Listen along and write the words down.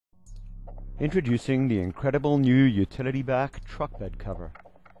Introducing the incredible new utility back truck bed cover,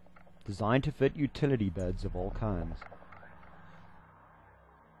 designed to fit utility beds of all kinds.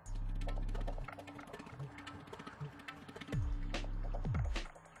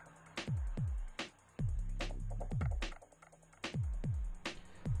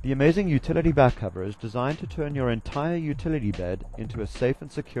 The amazing utility back cover is designed to turn your entire utility bed into a safe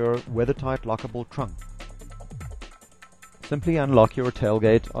and secure, weathertight lockable trunk. Simply unlock your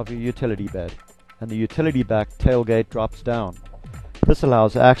tailgate of your utility bed, and the utility back tailgate drops down. This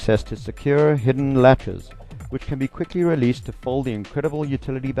allows access to secure, hidden latches, which can be quickly released to fold the incredible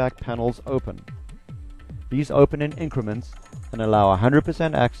utility back panels open. These open in increments and allow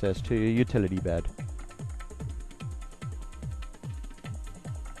 100% access to your utility bed.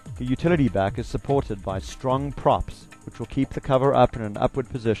 The utility back is supported by strong props, which will keep the cover up in an upward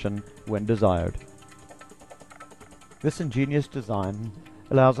position when desired. This ingenious design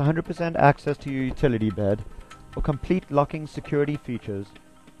allows 100% access to your utility bed or complete locking security features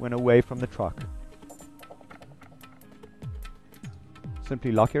when away from the truck.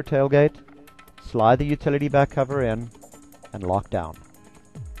 Simply lock your tailgate, slide the utility back cover in, and lock down.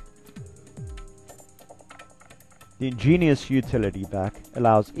 The ingenious utility back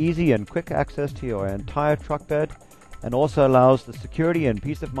allows easy and quick access to your entire truck bed, and also allows the security and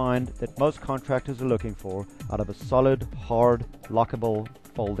peace of mind that most contractors are looking for out of a solid, hard, lockable,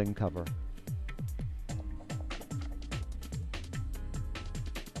 folding cover.